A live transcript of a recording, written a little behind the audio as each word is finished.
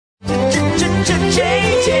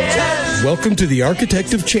Welcome to the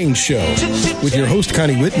Architect of Change Show with your host,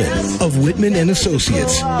 Connie Whitman of Whitman and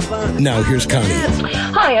Associates. Now, here's Connie.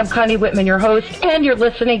 Hi, I'm Connie Whitman, your host, and you're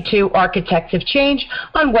listening to Architect of Change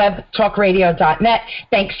on webtalkradio.net.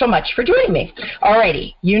 Thanks so much for joining me.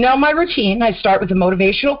 Alrighty, you know my routine. I start with a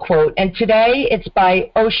motivational quote, and today it's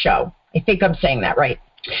by Osho. I think I'm saying that right.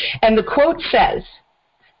 And the quote says,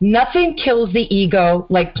 "Nothing kills the ego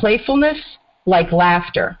like playfulness, like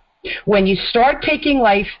laughter. When you start taking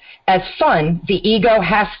life as fun, the ego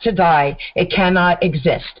has to die. It cannot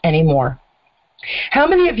exist anymore." How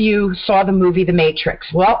many of you saw the movie The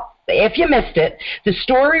Matrix? Well, if you missed it, the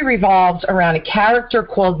story revolves around a character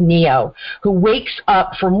called Neo who wakes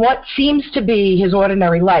up from what seems to be his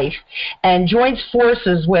ordinary life and joins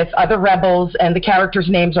forces with other rebels, and the characters'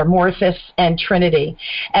 names are Morpheus and Trinity.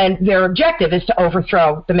 And their objective is to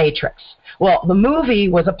overthrow the Matrix. Well, the movie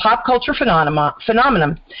was a pop culture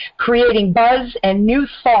phenomenon, creating buzz and new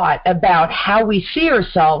thought about how we see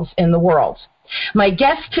ourselves in the world. My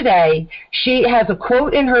guest today, she has a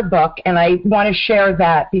quote in her book, and I want to share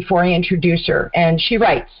that before I introduce her. And she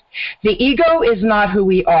writes, "The ego is not who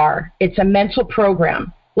we are. It's a mental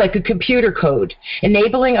program, like a computer code,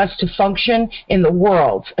 enabling us to function in the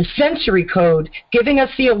world, a sensory code giving us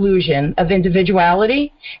the illusion of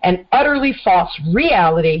individuality and utterly false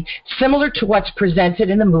reality, similar to what's presented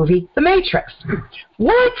in the movie The Matrix."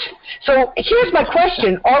 What? So here's my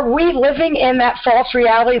question. Are we living in that false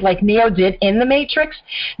reality like Neo did in The Matrix?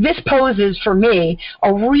 This poses for me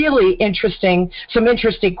some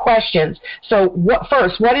interesting questions. So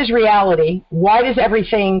what is reality? Why does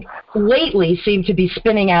everything lately seem to be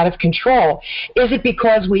spinning out of control? Is it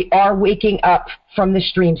because we are waking up from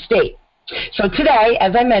this dream state? So today,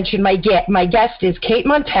 as I mentioned, my guest is Kate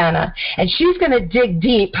Montana, and she's going to dig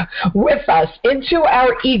deep with us into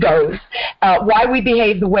our egos, why we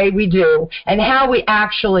behave the way we do, and how we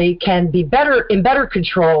actually can be in better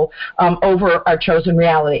control over our chosen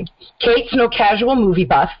reality. Kate's no casual movie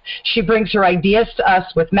buff. She brings her ideas to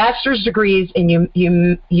us with master's degrees in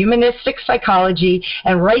humanistic psychology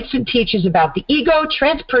and writes and teaches about the ego,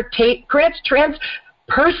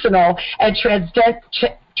 transpersonal and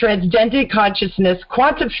transcendent consciousness,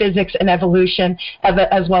 quantum physics, and evolution,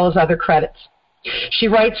 as well as other credits. She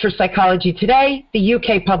writes for Psychology Today, the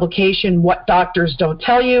UK publication What Doctors Don't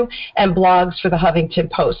Tell You, and blogs for the Huffington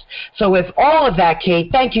Post. So with all of that, Kate,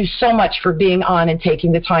 thank you so much for being on and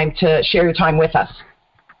taking the time to share your time with us.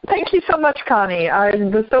 Thank you so much, Connie. I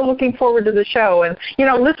was so looking forward to the show. And,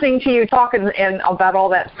 listening to you talk and about all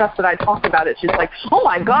that stuff that I talked about, it's just like, oh,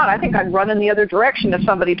 my God, I think I'd run in the other direction if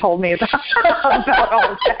somebody told me about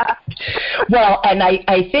all of that. Well, and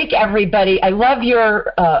I think everybody, I love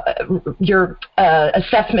your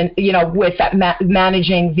assessment, with that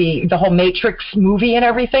managing the whole Matrix movie and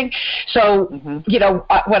everything. So,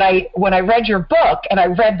 when I read your book and I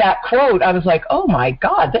read that quote, I was like, oh, my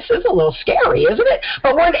God, this is a little scary, isn't it?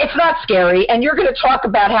 But it's not scary, and you're going to talk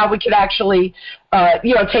about how we could actually,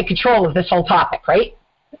 take control of this whole topic, right?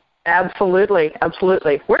 Absolutely,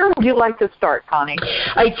 absolutely. Where would you like to start, Connie?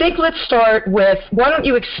 I think let's start with, why don't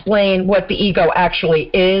you explain what the ego actually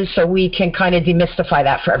is so we can kind of demystify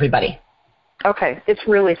that for everybody. Okay, it's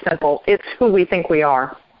really simple. It's who we think we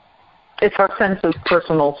are. It's our sense of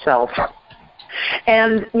personal self.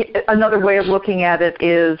 And another way of looking at it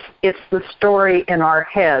is it's the story in our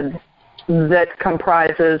head that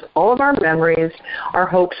comprises all of our memories, our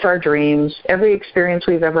hopes, our dreams, every experience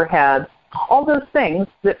we've ever had, all those things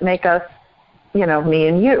that make us, me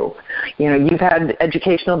and you. You've had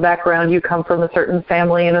educational background, you come from a certain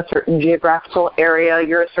family in a certain geographical area,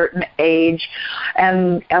 you're a certain age,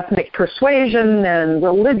 and ethnic persuasion and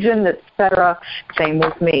religion, etc. Same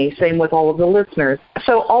with me, same with all of the listeners.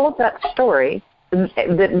 So all of that story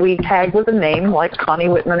that we tag with a name like Connie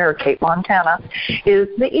Whitman or Kate Montana is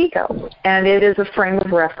the ego, and it is a frame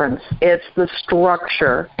of reference. It's the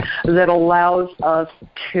structure that allows us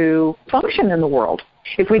to function in the world.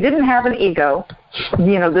 If we didn't have an ego,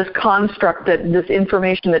 this construct, this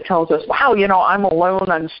information that tells us, wow, I'm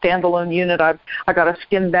alone, I'm a standalone unit, I got a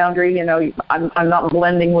skin boundary, I'm not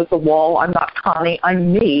blending with the wall, I'm not Connie,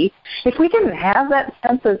 I'm me. If we didn't have that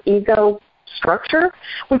sense of ego structure,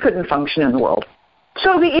 we couldn't function in the world.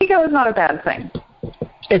 So the ego is not a bad thing.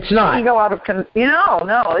 It's not. Ego out of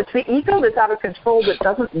no. It's the ego that's out of control that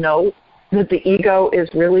doesn't know that the ego is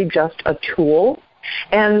really just a tool,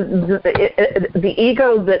 and the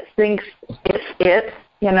ego that thinks it's it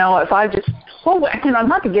If I just,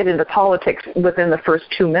 not to get into politics within the first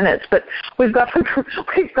 2 minutes, but we've got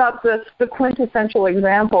the quintessential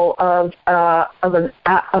example of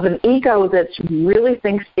an ego that really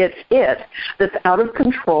thinks it's that's out of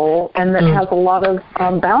control and that has a lot of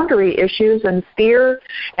boundary issues and fear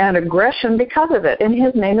and aggression because of it. And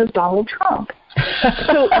his name is Donald Trump.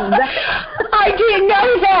 So I didn't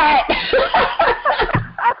know that.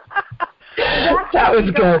 That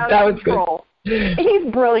was good. That was good. He's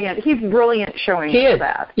brilliant. He's brilliant showing us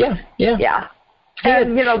that. Yeah.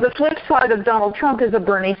 And the flip side of Donald Trump is a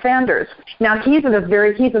Bernie Sanders. Now he's a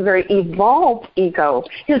very evolved ego.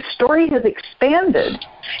 His story has expanded.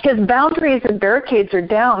 His boundaries and barricades are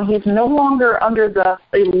down. He's no longer under the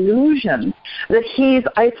illusion that he's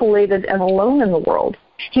isolated and alone in the world.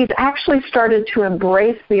 He's actually started to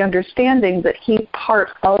embrace the understanding that he's part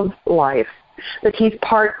of life, that he's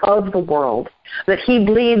part of the world, that he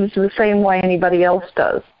bleeds the same way anybody else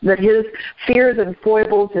does, that his fears and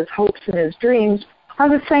foibles, his hopes and his dreams are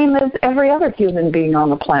the same as every other human being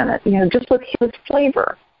on the planet, just with his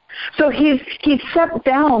flavor. So he's set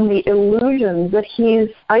down the illusions that he's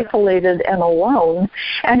isolated and alone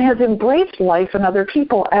and has embraced life and other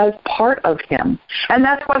people as part of him. And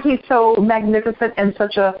that's why he's so magnificent and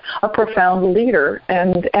such a profound leader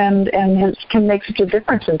and can make such a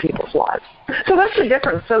difference in people's lives. So that's the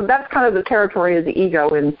difference. So that's kind of the territory of the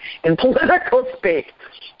ego in political speak.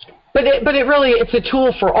 But it really, it's a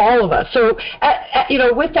tool for all of us. So,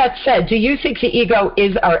 with that said, do you think the ego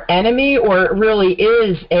is our enemy, or it really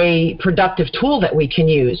is a productive tool that we can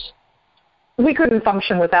use? We couldn't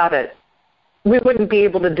function without it. We wouldn't be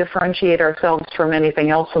able to differentiate ourselves from anything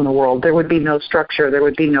else in the world. There would be no structure. There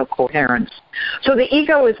would be no coherence. So the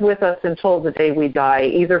ego is with us until the day we die,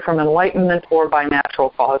 either from enlightenment or by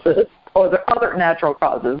natural causes, or the other natural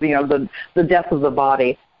causes, the death of the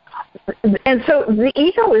body. And so the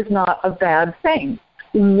ego is not a bad thing.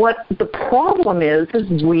 What the problem is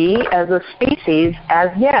we as a species as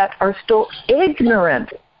yet are still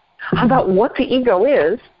ignorant about what the ego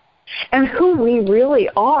is and who we really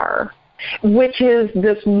are, which is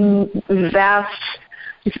this vast,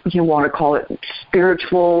 you want to call it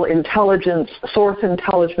spiritual intelligence, source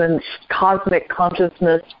intelligence, cosmic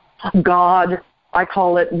consciousness, God. I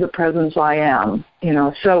call it the presence I am,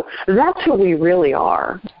 So that's who we really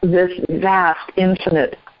are, this vast,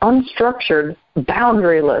 infinite, unstructured,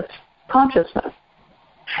 boundaryless consciousness.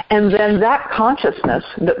 And then that consciousness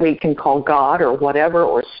that we can call God or whatever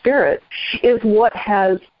or spirit is what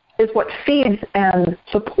feeds and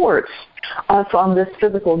supports us on this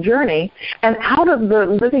physical journey. And out of the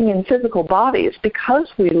living in physical bodies, because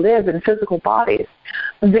we live in physical bodies,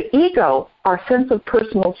 the ego, our sense of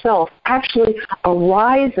personal self, actually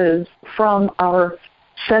arises from our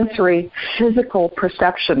sensory physical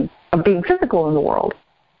perception of being physical in the world.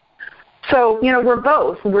 So, we're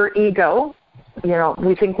both. We're ego.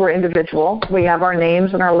 We think we're individual. We have our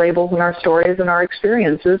names and our labels and our stories and our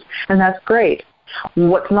experiences, and that's great.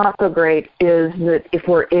 What's not so great is that if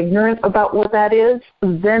we're ignorant about what that is,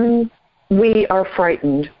 then we are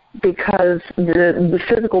frightened because the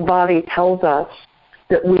physical body tells us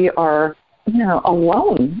that we are,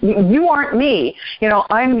 alone. You aren't me.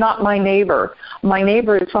 I'm not my neighbor. My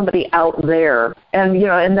neighbor is somebody out there. And,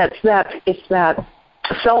 and it's that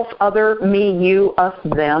self, other, me, you, us,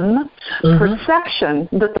 them perception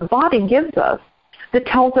that the body gives us that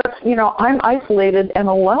tells us, I'm isolated and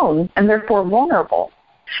alone and therefore vulnerable.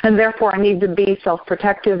 And therefore I need to be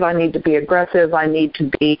self-protective, I need to be aggressive, I need to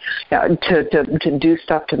be, to do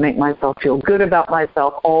stuff to make myself feel good about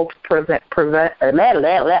myself, all to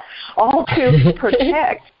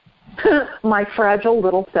protect my fragile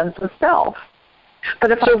little sense of self.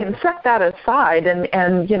 But if I can set that aside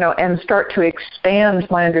and start to expand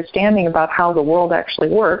my understanding about how the world actually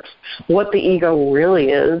works, what the ego really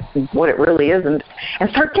is, what it really isn't, and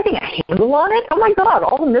start getting a handle on it, oh my God,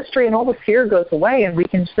 all the mystery and all the fear goes away, and we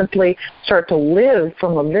can simply start to live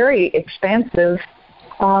from a very expansive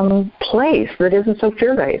place that isn't so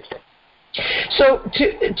fear-based. So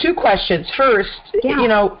two questions. First,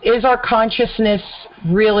 is our consciousness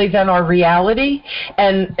really then our reality?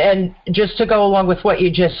 And just to go along with what you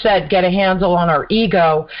just said, get a handle on our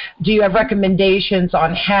ego, do you have recommendations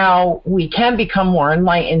on how we can become more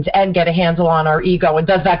enlightened and get a handle on our ego? And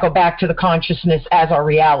does that go back to the consciousness as our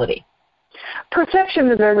reality? Perception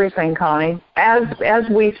is everything, Connie. As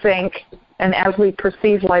we think and as we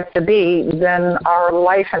perceive life to be, then our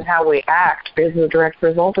life and how we act is a direct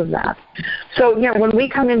result of that. So, when we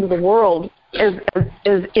come into the world,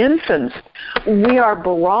 as infants, we are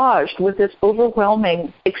barraged with this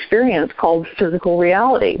overwhelming experience called physical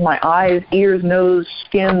reality. My eyes, ears, nose,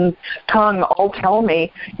 skin, tongue all tell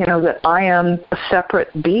me, that I am a separate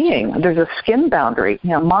being. There's a skin boundary.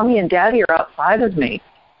 Mommy and daddy are outside of me.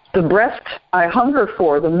 The breast I hunger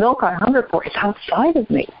for, the milk I hunger for, is outside of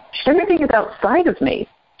me. Everything is outside of me.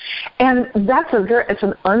 And it's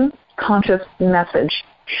an unconscious message.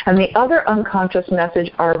 And the other unconscious message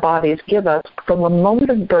our bodies give us from the moment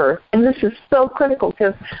of birth, and this is so critical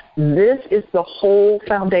because this is the whole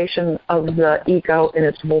foundation of the ego and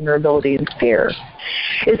its vulnerability and fear,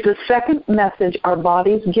 is the second message our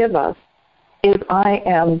bodies give us is I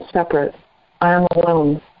am separate. I am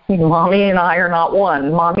alone. Mommy and I are not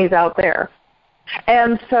one. Mommy's out there.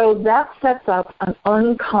 And so that sets up an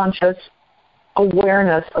unconscious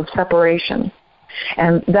awareness of separation.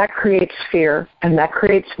 And that creates fear, and that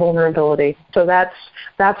creates vulnerability. So that's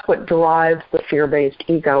what drives the fear-based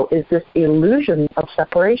ego, is this illusion of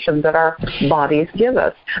separation that our bodies give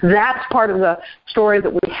us. That's part of the story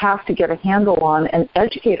that we have to get a handle on and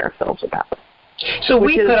educate ourselves about. So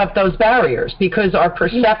we put up those barriers because our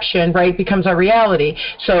perception, right, becomes our reality.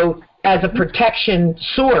 So as a protection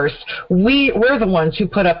source, we're the ones who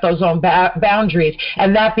put up those own boundaries,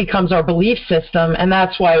 and that becomes our belief system, and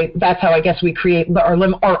that's how I guess we create our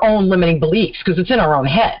own limiting beliefs, because it's in our own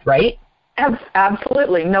head, right?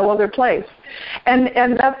 Absolutely, no other place.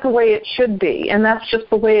 And that's the way it should be, and that's just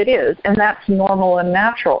the way it is, and that's normal and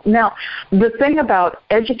natural. Now, the thing about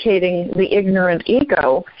educating the ignorant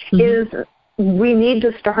ego is we need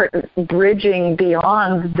to start bridging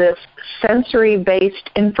beyond this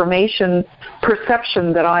sensory-based information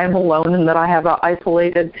perception that I am alone and that I have an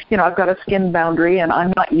isolated, I've got a skin boundary and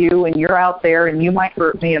I'm not you and you're out there and you might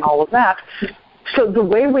hurt me and all of that. So the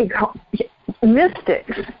way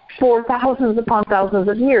mystics for thousands upon thousands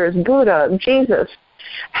of years, Buddha, Jesus,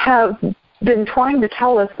 have been trying to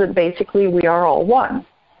tell us that basically we are all one.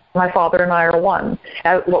 My Father and I are one.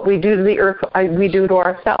 What we do to the earth, we do to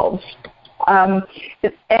ourselves.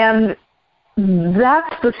 And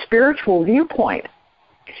that's the spiritual viewpoint.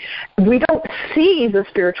 We don't see the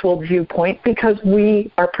spiritual viewpoint because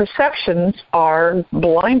our perceptions are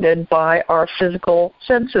blinded by our physical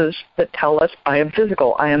senses that tell us I am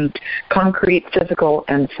physical, I am concrete, physical,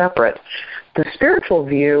 and separate. The spiritual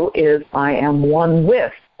view is I am one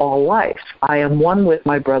with all life. I am one with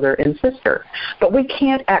my brother and sister. But we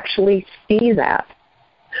can't actually see that.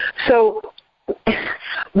 So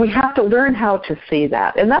we have to learn how to see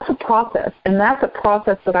that. And that's a process. And that's a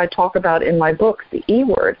process that I talk about in my book, The E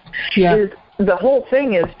Word. Is the whole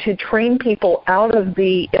thing is to train people out of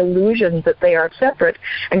the illusion that they are separate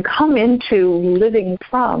and come into living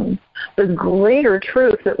from the greater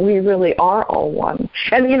truth that we really are all one.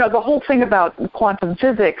 And, the whole thing about quantum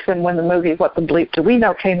physics, and when the movie What the Bleep Do We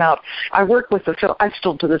Know came out, I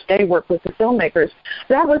still to this day work with the filmmakers.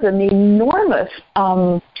 That was an enormous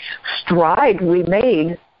stride we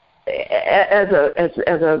made as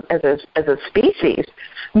a species.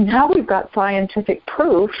 Now we've got scientific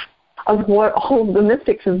proof of what all of the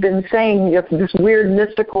mystics have been saying, this weird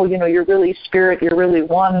mystical, you're really spirit, you're really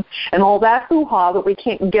one, and all that hoo-ha that we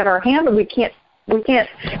can't get our handle, we can't get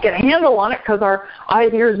a handle on it because our eyes,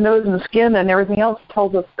 ears, nose, and skin and everything else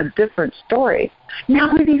tells us a different story.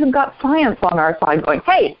 Now we've even got science on our side going,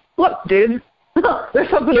 hey, look, dude, there's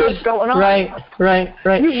something else going on. Right.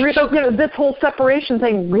 So, this whole separation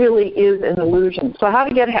thing really is an illusion. So how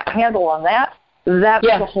to get a handle on that? That's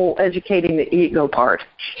the whole educating the ego part.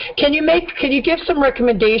 Can you give some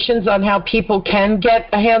recommendations on how people can get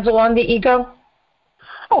a handle on the ego?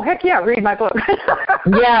 Oh, heck yeah, read my book.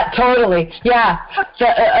 Yeah, totally. Yeah. So,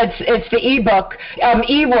 it's the ebook,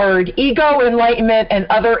 E-Word, Ego, Enlightenment, and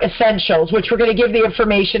Other Essentials, which we're going to give the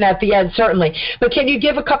information at the end, certainly. But can you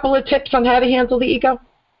give a couple of tips on how to handle the ego?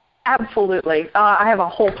 Absolutely. I have a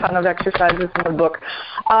whole ton of exercises in the book.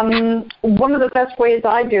 One of the best ways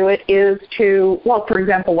I do it is for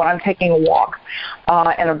example, when I'm taking a walk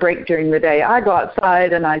and a break during the day, I go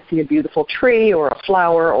outside and I see a beautiful tree or a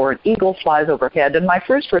flower or an eagle flies overhead, and my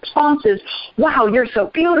first response is, wow, you're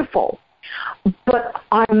so beautiful. But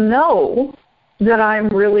I know that I'm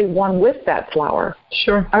really one with that flower.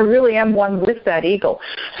 Sure. I really am one with that eagle.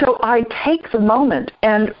 So I take the moment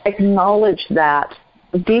and acknowledge that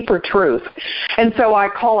deeper truth. And so I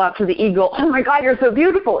call out to the eagle, oh my God, you're so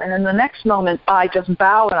beautiful. And in the next moment, I just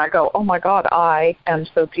bow and I go, oh my God, I am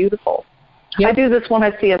so beautiful. Yep. I do this when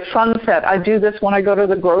I see a sunset. I do this when I go to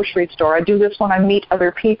the grocery store. I do this when I meet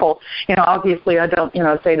other people. Obviously I don't,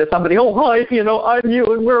 say to somebody, oh, hi, I'm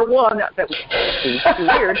you and we're one. That would be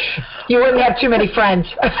weird. You wouldn't have too many friends.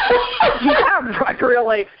 Yeah,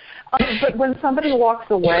 really. But when somebody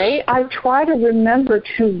walks away, I try to remember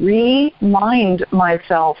to remind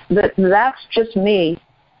myself that that's just me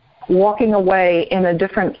walking away in a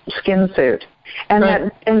different skin suit,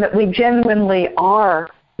 and that we genuinely are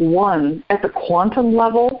one at the quantum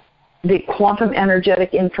level, the quantum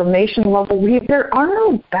energetic information level. There are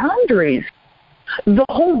no boundaries. The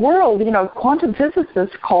whole world, quantum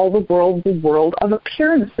physicists call the world of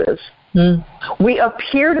appearances. We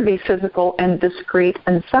appear to be physical and discrete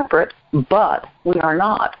and separate, but we are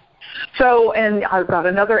not. So, and I've got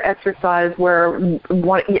another exercise where,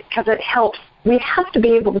 because it helps, we have to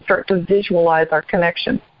be able to start to visualize our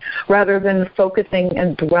connection rather than focusing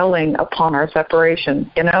and dwelling upon our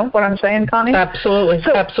separation. You know what I'm saying, Connie? Absolutely.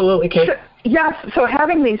 Absolutely, Kate. Yes, so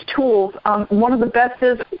having these tools, one of the best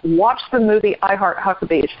is watch the movie I Heart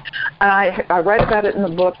Huckabees. And I write about it in the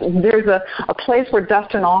book. There's a place where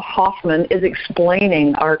Dustin Hoffman is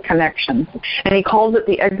explaining our connection, and he calls it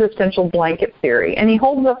the existential blanket theory. And he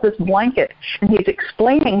holds up this blanket, and he's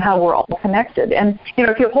explaining how we're all connected. And,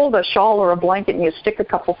 if you hold a shawl or a blanket and you stick a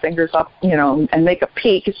couple fingers up, and make a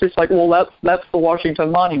peak, it's just like, well, that's the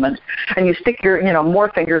Washington Monument. And you stick your, more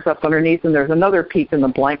fingers up underneath, and there's another peak in the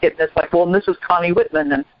blanket, and it's like, well, and this is Connie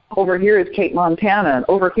Whitman, and over here is Kate Montana, and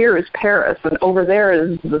over here is Paris, and over there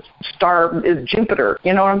is the star is Jupiter.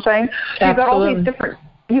 You know what I'm saying? Absolutely.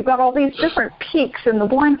 You've got all these different peaks in the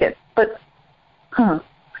blanket, but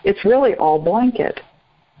it's really all blanket.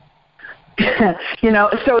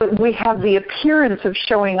 So we have the appearance of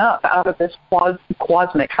showing up out of this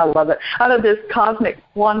cosmic, I love it, out of this cosmic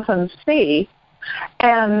quantum sea,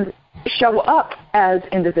 and show up as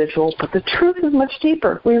individuals, but the truth is much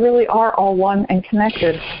deeper. We really are all one and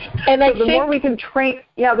connected. And the more we can train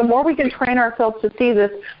ourselves to see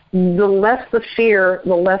this, the less the fear,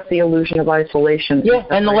 the less the illusion of isolation. Yeah,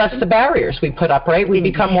 and the less the barriers we put up, right? We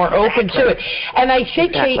become more open to it. And I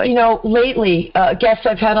think, Kate, lately, guests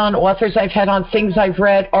I've had on, authors I've had on, things I've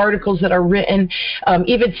read, articles that are written,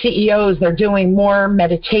 even CEOs, they're doing more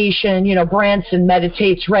meditation. Branson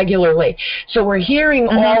meditates regularly. So we're hearing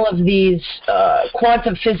all of these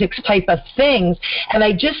quantum physics type of things, and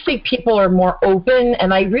I just think people are more open,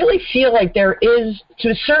 and I really feel like there is, to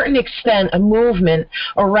a certain extent, a movement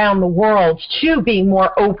around the world to being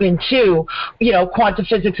more open to, quantum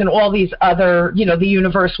physics and all these other, the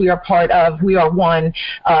universe we are part of, we are one.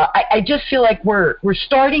 I just feel like we're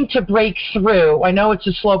starting to break through. I know it's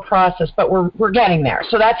a slow process, but we're getting there.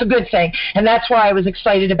 So that's a good thing, and that's why I was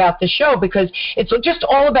excited about the show, because it's just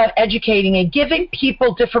all about educating and giving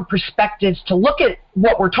people different perspectives to look at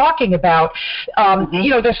what we're talking about.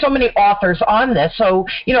 There's so many authors on this, so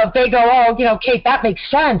if they go, Kate, that makes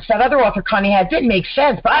sense, that other author Connie had didn't make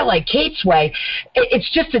sense, but I like Kate's way. It's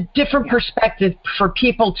just a different perspective for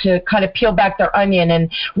people to kind of peel back their onion and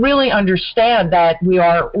really understand that we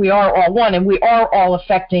are all one, and we are all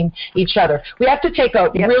affecting each other. We have to take a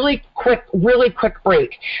really quick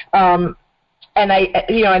break. And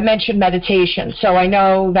I mentioned meditation, so I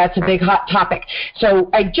know that's a big hot topic. So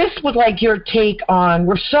I just would like your take on,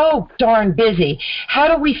 we're so darn busy, how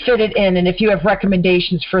do we fit it in? And if you have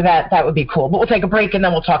recommendations for that, that would be cool. But we'll take a break and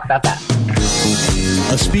then we'll talk about that.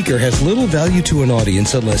 A speaker has little value to an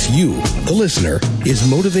audience unless you, the listener, is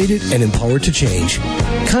motivated and empowered to change.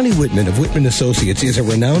 Connie Whitman of Whitman Associates is a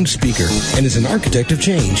renowned speaker and is an architect of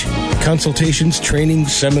change. Consultations,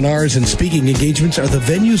 trainings, seminars, and speaking engagements are the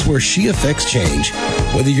venues where she affects change.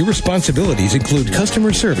 Whether your responsibilities include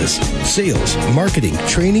customer service, sales, marketing,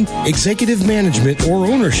 training, executive management, or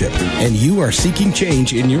ownership, and you are seeking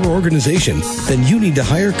change in your organization, then you need to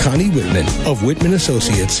hire Connie Whitman of Whitman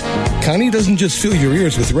Associates. Connie doesn't just fill your ears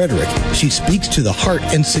with rhetoric. She speaks to the heart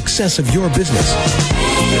and success of your business.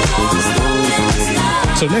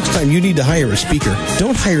 So next time you need to hire a speaker,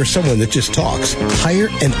 don't hire someone that just talks. Hire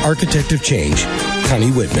an architect of change.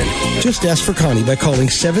 Connie Whitman. Just ask for Connie by calling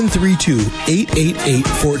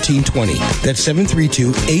 732-888-1420. That's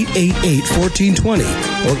 732-888-1420.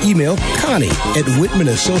 Or email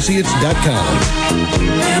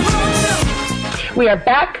Connie@WhitmanAssociates.com. We are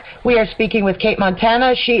back. We are speaking with Kate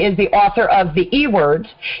Montana. She is the author of The E-Words,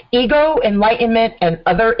 Ego, Enlightenment, and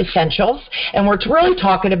Other Essentials. And we're really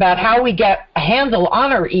talking about how we get a handle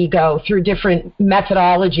on our ego through different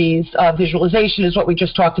methodologies. Visualization is what we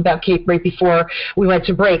just talked about, Kate, right before we went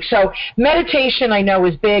to break. So meditation, I know,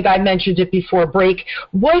 is big. I mentioned it before break.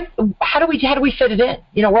 How do we fit it in?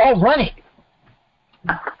 We're all running.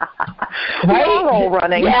 We are all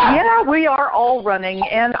running. Yeah, we are all running.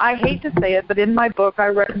 And I hate to say it, but in my book, I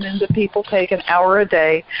recommend that people take an hour a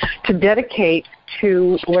day to dedicate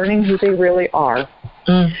to learning who they really are.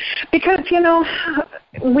 Because,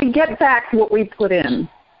 we get back what we put in.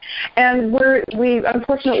 And we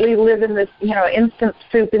unfortunately live in this, instant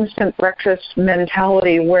soup, instant breakfast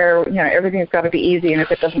mentality where, everything's got to be easy, and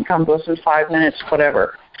if it doesn't come to us in 5 minutes,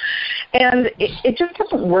 whatever. And it just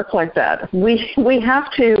doesn't work like that. We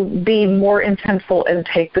have to be more intentful and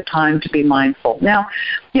take the time to be mindful. Now,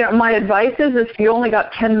 my advice is if you only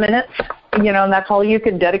got 10 minutes, and that's all you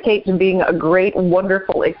can dedicate to being a great,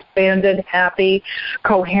 wonderful, expanded, happy,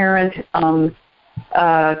 coherent,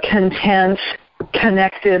 content,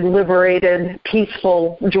 connected, liberated,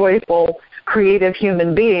 peaceful, joyful, creative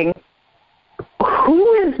human being,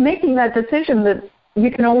 who is making that decision that you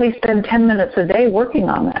can only spend 10 minutes a day working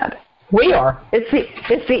on that? We are. It's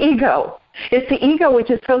the ego. It's the ego, which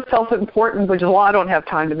is so self-important, which is, well, I don't have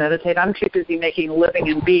time to meditate. I'm too busy making a living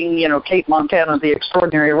and being, Kate Montana, the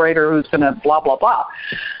extraordinary writer who's going to blah, blah, blah.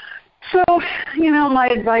 So, my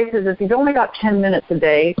advice is if you've only got 10 minutes a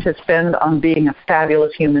day to spend on being a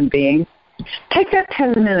fabulous human being, take that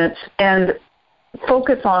 10 minutes and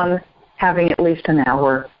focus on having at least an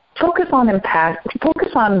hour. Focus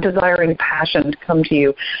on desiring passion to come to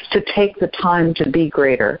you, to take the time to be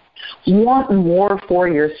greater. Want more for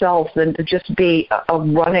yourself than to just be a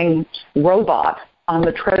running robot on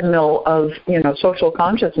the treadmill of, social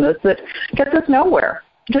consciousness that gets us nowhere.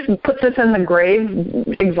 Just puts us in the grave,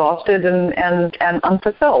 exhausted and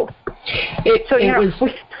unfulfilled. It's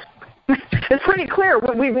pretty clear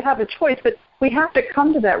we have a choice, but we have to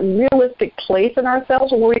come to that realistic place in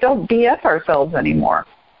ourselves where we don't BS ourselves anymore.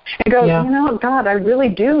 And go, God, I really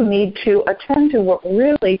do need to attend to what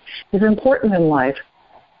really is important in life.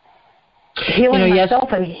 Healing myself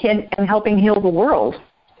and helping heal the world.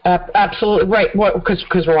 Absolutely right.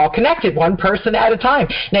 Because we're all connected, one person at a time.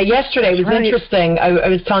 Now, yesterday was interesting. I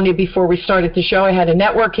was telling you before we started the show, I had a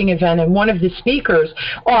networking event, and one of the speakers,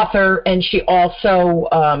 author, and she also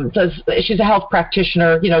she's a health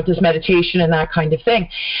practitioner, does meditation and that kind of thing.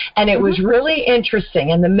 And it was really interesting.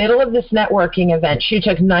 In the middle of this networking event, she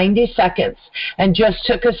took 90 seconds and just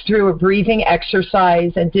took us through a breathing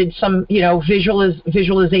exercise and did some,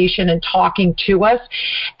 visualization and talking to us.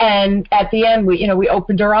 And at the end, we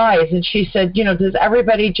opened her eyes, and she said, does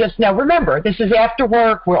everybody just now remember, this is after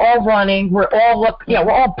work, we're all running, we're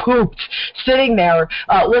all pooped, sitting there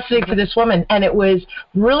listening to this woman, and it was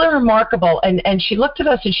really remarkable. And she looked at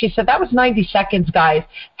us and she said, that was 90 seconds, guys.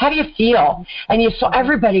 How do you feel? And you saw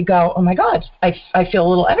everybody go, oh my God, I feel a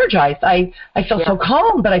little energized. I feel so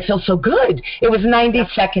calm, but I feel so good. It was 90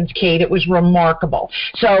 seconds, Kate. It was remarkable.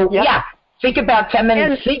 So think about 10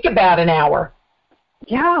 minutes, think about an hour.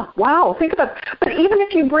 Yeah, wow. Think about it. But even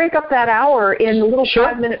if you break up that hour in little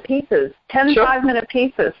 5-minute pieces, 10 5-minute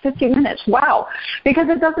pieces, 50 minutes, wow. Because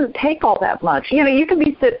it doesn't take all that much. You can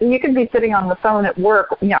be sitting on the phone at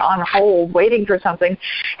work, on hold, waiting for something,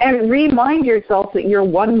 and remind yourself that you're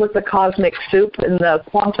one with the cosmic soup and the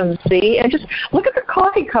quantum sea, and just look at the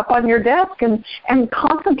coffee cup on your desk and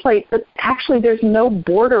contemplate that actually there's no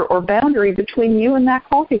border or boundary between you and that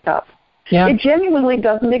coffee cup. Yeah. It genuinely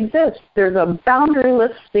doesn't exist. There's a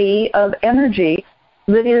boundaryless sea of energy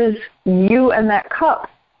that is you and that cup.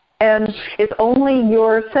 And it's only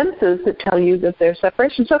your senses that tell you that there's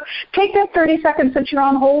separation. So take that 30 seconds that you're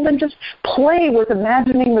on hold and just play with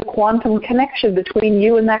imagining the quantum connection between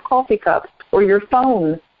you and that coffee cup or your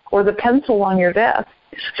phone or the pencil on your desk.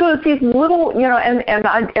 So it's these little, and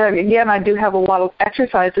I do have a lot of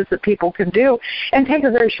exercises that people can do and take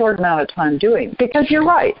a very short amount of time doing. Because you're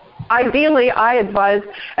right. Ideally, I advise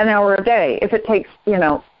an hour a day. If it takes,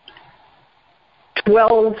 12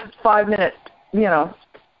 5-minute,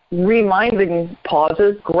 reminding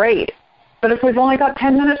pauses, great. But if we've only got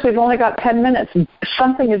 10 minutes, we've only got 10 minutes.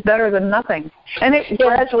 Something is better than nothing. And it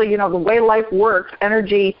gradually, the way life works,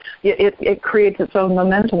 energy, it creates its own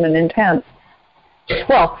momentum and intent.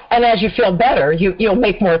 Well, and as you feel better, you'll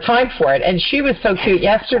make more time for it. And she was so cute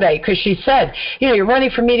yesterday because she said, you're running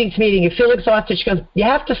from meeting to meeting, you feel exhausted. She goes, you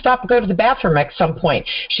have to stop and go to the bathroom at some point.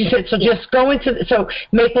 She said, so just go so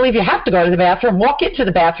make believe you have to go to the bathroom, walk into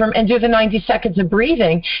the bathroom and do the 90 seconds of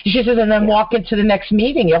breathing. She says, and then walk into the next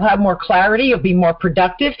meeting. You'll have more clarity. You'll be more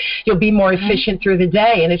productive. You'll be more efficient through the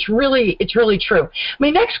day. And it's really true. My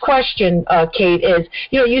next question, Kate, is,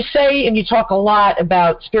 you say and you talk a lot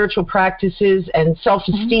about spiritual practices and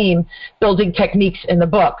self-esteem building techniques in the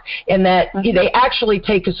book, and that they actually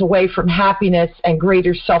take us away from happiness and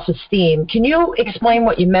greater self-esteem. Can you explain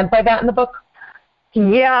what you meant by that in the book?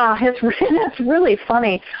 Yeah, it's really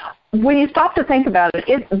funny. When you stop to think about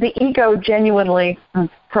it, the ego genuinely,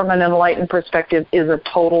 from an enlightened perspective, is a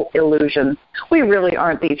total illusion. We really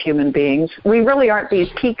aren't these human beings. We really aren't these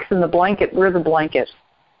peaks in the blanket. We're the blanket.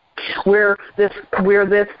 We're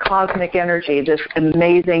this cosmic energy, this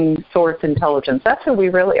amazing source intelligence. That's who we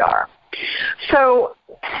really are. So,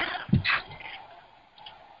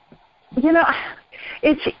 and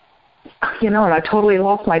I totally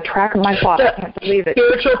lost my track of my thought. I can't believe it.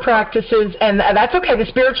 Spiritual practices, and that's okay, the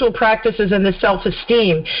spiritual practices and the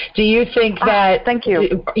self-esteem. Do you think that... Thank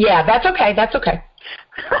you. Yeah, that's okay.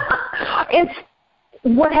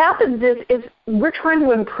 What happens is we're trying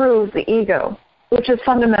to improve the ego, which is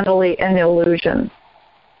fundamentally an illusion.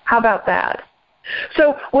 How about that?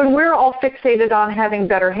 So when we're all fixated on having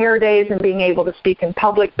better hair days and being able to speak in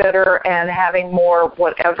public better and having more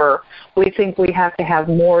whatever, we think we have to have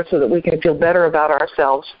more so that we can feel better about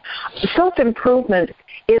ourselves. Self-improvement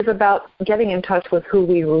is about getting in touch with who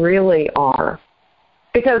we really are.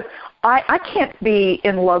 Because I can't be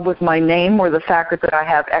in love with my name or the fact that I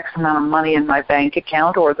have X amount of money in my bank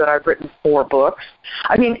account or that I've written 4 books.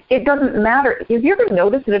 I mean, it doesn't matter. Have you ever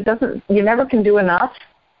noticed that you never can do enough?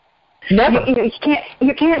 Never.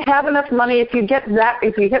 You can't have enough money if you get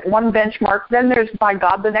one benchmark, then there's, by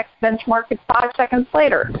God, the next benchmark is 5 seconds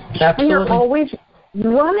later. Absolutely. And you're always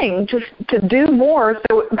running to do more,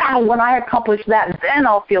 so when I accomplish that, then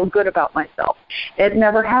I'll feel good about myself. It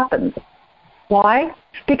never happens. Why?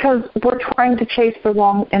 Because we're trying to chase the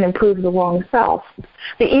wrong and improve the wrong self.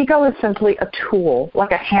 The ego is simply a tool,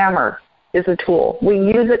 like a hammer is a tool. We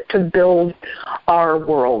use it to build our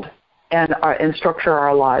world and structure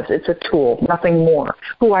our lives. It's a tool, nothing more.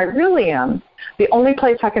 Who I really am, the only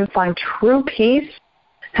place I can find true peace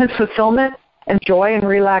and fulfillment and joy and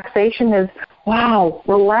relaxation is,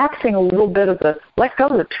 relaxing a little bit let go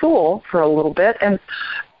of the tool for a little bit and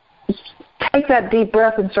take that deep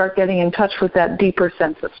breath and start getting in touch with that deeper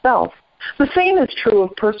sense of self. The same is true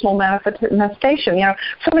of personal manifestation.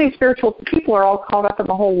 So many spiritual people are all caught up in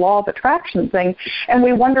the whole law of attraction thing, and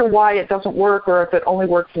we wonder why it doesn't work or if it only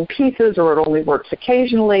works in pieces or it only works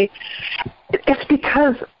occasionally. It's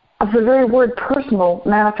because of the very word personal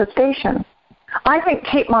manifestation. I think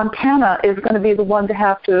Kate Montana is going to be the one to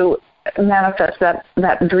have to manifest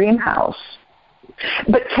that dream house.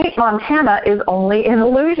 But Kate Montana is only an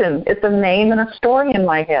illusion. It's a name and a story in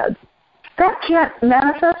my head. That can't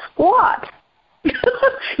manifest what?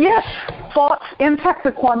 Yes, thoughts impact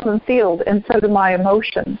the quantum field, and so do my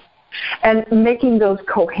emotions. And making those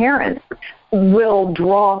coherent will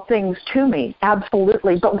draw things to me,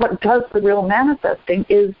 absolutely. But what does the real manifesting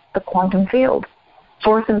is the quantum field,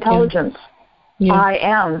 source intelligence. Yeah. I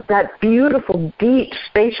am, that beautiful, deep,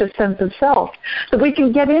 spacious sense of self that we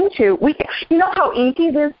can get into. You know how easy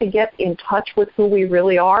it is to get in touch with who we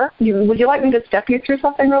really are? Would you like me to step you through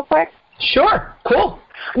something real quick? Sure. Cool.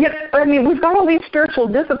 Yeah, I mean, we've got all these spiritual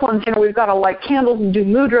disciplines. We've got to light candles and do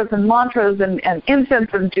mudras and mantras and incense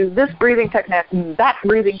and do this breathing technique and that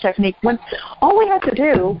breathing technique. When all we have to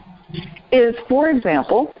do is, for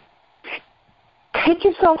example, take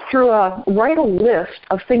yourself through write a list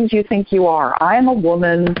of things you think you are. I am a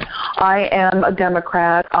woman. I am a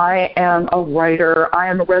Democrat. I am a writer. I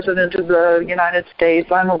am a resident of the United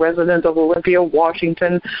States. I'm a resident of Olympia,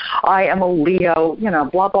 Washington. I am a Leo,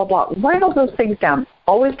 blah, blah, blah. Write all those things down.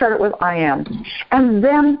 Always start it with I am. And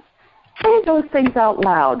then say those things out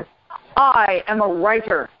loud. I am a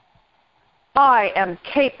writer. I am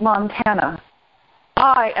Kate Montana.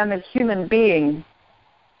 I am a human being.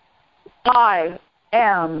 I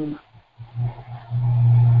am.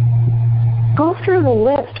 Go through the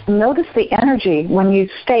list. Notice the energy when you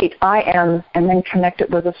state I am and then connect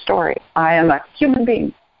it with a story. I am a human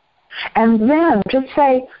being. And then just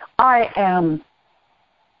say I am.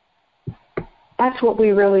 That's what we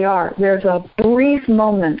really are. There's a brief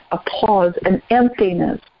moment, a pause, an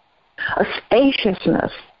emptiness, a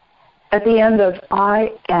spaciousness at the end of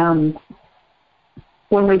I am.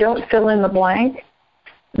 When we don't fill in the blank,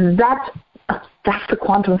 that's the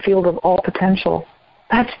quantum field of all potential.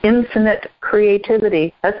 That's infinite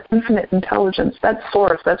creativity. That's infinite intelligence. That's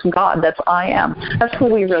source. That's God. That's I am. That's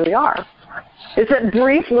who we really are. It's that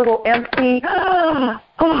brief little empty,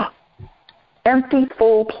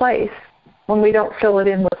 full place when we don't fill it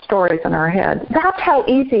in with stories in our head. That's how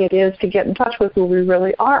easy it is to get in touch with who we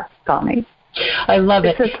really are, Tommy. I love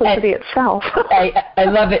it. It's simplicity itself. I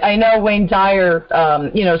love it. I know Wayne Dyer,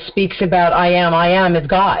 speaks about I am is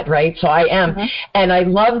God, right? So I am. Mm-hmm. And I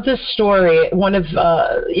love this story. One of,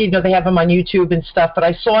 they have him on YouTube and stuff, but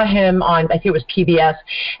I saw him on, I think it was PBS,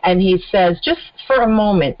 and he says, just for a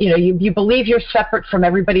moment, you believe you're separate from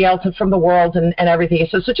everybody else and from the world and everything. He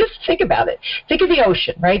says, so just think about it. Think of the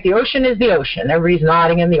ocean, right? The ocean is the ocean. Everybody's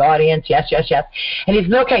nodding in the audience. Yes, yes, yes. And he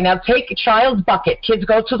says, okay, now take a child's bucket. Kids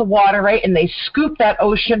go to the water, right? And they scoop that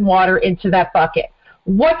ocean water into that bucket.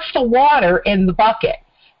 What's the water in the bucket?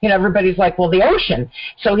 everybody's like, well, the ocean.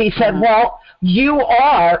 So he said, well, you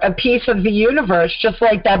are a piece of the universe, just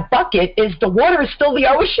like that bucket is. The water is still the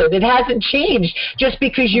ocean. It hasn't changed just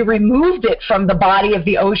because you removed it from the body of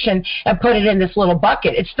the ocean and put it in this little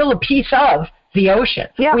bucket. It's still a piece of the ocean.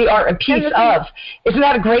 Yeah. We are a piece of. Isn't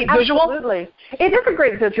that a great visual? Absolutely. It is a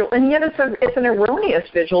great visual, and yet it's an erroneous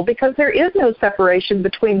visual because there is no separation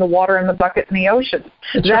between the water and the bucket and the ocean.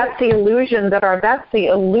 That's the illusion that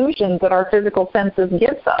our physical senses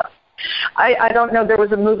gives us. I don't know. There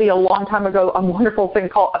was a movie a long time ago, a wonderful thing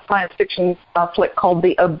called a science fiction flick called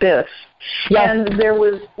The Abyss. Yes. And there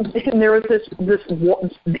was this in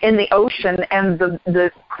the ocean, and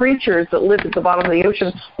the creatures that lived at the bottom of the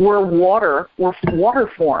ocean were water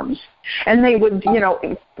forms, and they would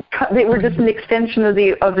they were just an extension of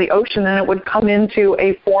the ocean, and it would come into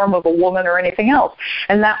a form of a woman or anything else,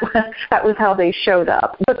 and that was how they showed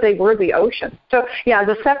up. But they were the ocean. So yeah,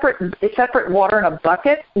 the separate water in a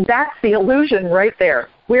bucket, that's the illusion right there.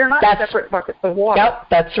 We're not separate buckets of water. Yep,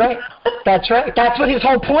 that's right. That's right. That's what his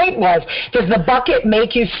whole point was. Does the bucket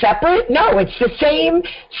make you separate? No, it's the same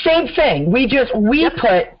thing. We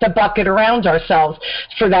put the bucket around ourselves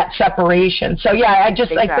for that separation. So yeah, I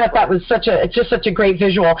thought that was such a great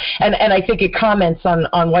visual, and I think it comments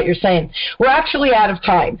on what you're saying. We're actually out of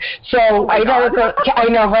time. So I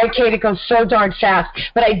know, right, Kate? It goes so darn fast.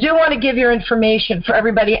 But I do want to give your information for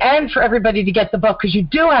everybody and for everybody to get the book, because you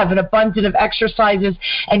do have an abundance of exercises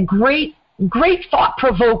and great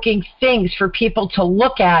thought-provoking things for people to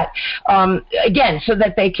look at, again, so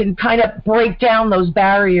that they can kind of break down those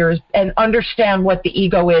barriers and understand what the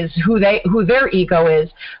ego is, who their ego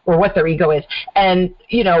is, or what their ego is, and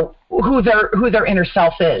who their inner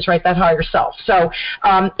self is, right? That higher self. So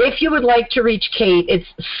if you would like to reach Kate,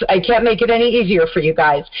 I can't make it any easier for you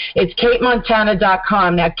guys. It's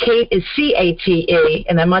KateMontana.com. Now, Kate is CATE,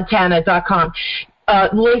 and then Montana.com.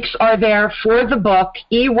 Links are there for the book,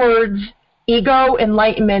 eWords, Ego,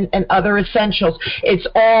 Enlightenment, and Other Essentials. It's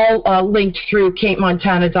all linked through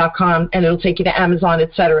KateMontana.com, and it'll take you to Amazon,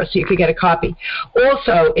 etc., so you could get a copy.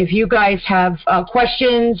 Also, if you guys have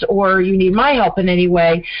questions or you need my help in any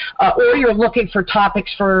way, or you're looking for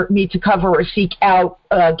topics for me to cover or seek out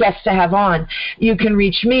guests to have on, you can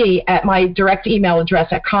reach me at my direct email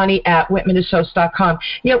address at Connie@WhitmanAssoc.com.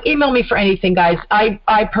 Email me for anything, guys.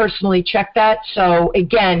 I personally check that, so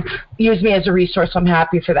again, use me as a resource. I'm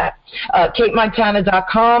happy for that.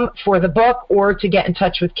 KateMontana.com for the book, or to get in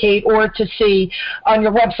touch with Kate, or to see on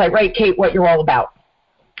your website, right, Kate, what you're all about.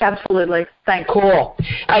 Absolutely. Thanks. Cool.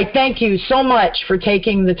 I thank you so much for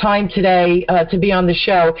taking the time today to be on the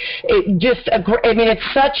show.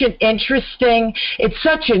 It's such an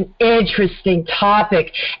interesting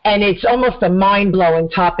topic, and it's almost a mind-blowing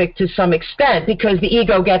topic to some extent, because the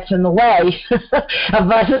ego gets in the way of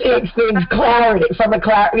us seeing things from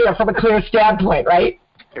a clear standpoint, right?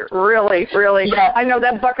 Really. Yeah. I know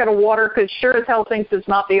that bucket of water because sure as hell thinks it's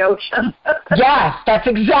not the ocean. Yes, that's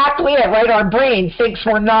exactly it, right? Our brain thinks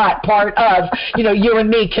we're not part of, you and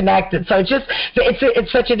me connected. So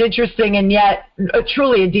it's such an interesting and yet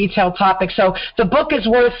truly a detailed topic. So the book is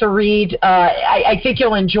worth a read. I think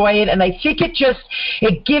you'll enjoy it, and I think it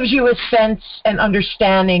gives you a sense and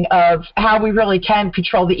understanding of how we really can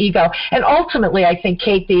control the ego. And ultimately, I think,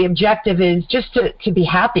 Kate, the objective is just to be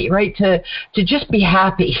happy, right? To just be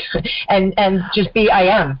happy. And just be I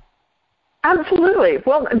am. Absolutely.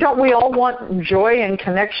 Well, don't we all want joy and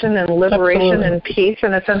connection and liberation Absolutely. And peace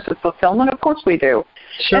and a sense of fulfillment? Of course we do.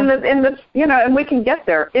 Sure. And we can get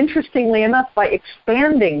there, interestingly enough, by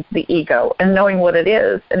expanding the ego and knowing what it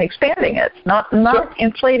is and expanding it, not sure.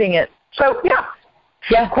 inflating it. So, yeah,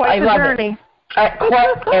 quite the journey. It.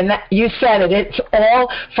 And you said it. It's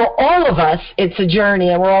for all of us. It's a journey,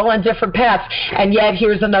 and we're all on different paths. And yet,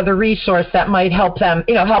 here's another resource that might help them.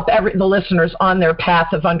 Help the listeners on their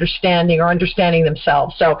path of understanding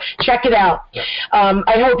themselves. So check it out.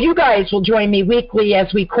 I hope you guys will join me weekly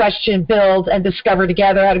as we question, build, and discover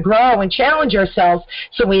together how to grow and challenge ourselves,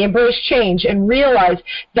 so we embrace change and realize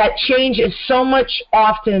that change is so much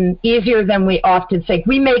often easier than we often think.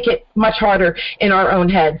 We make it much harder in our own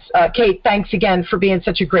heads. Kate, thanks again for being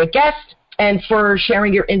such a great guest, and for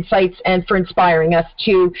sharing your insights, and for inspiring us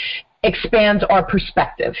to expand our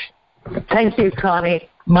perspective. Thank you, Connie.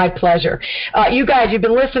 My pleasure. You guys, you've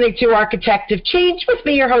been listening to Architect of Change with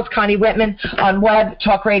me, your host, Connie Whitman, on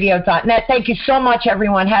webtalkradio.net. Thank you so much,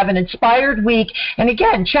 everyone. Have an inspired week. And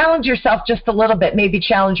again, challenge yourself just a little bit. Maybe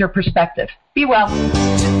challenge your perspective. Be well.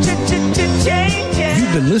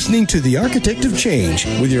 You've been listening to The Architect of Change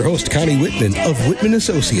with your host, Connie Whitman of Whitman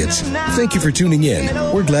Associates. Thank you for tuning in.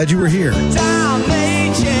 We're glad you were here. Time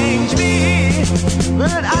may change me,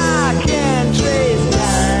 but I can't trace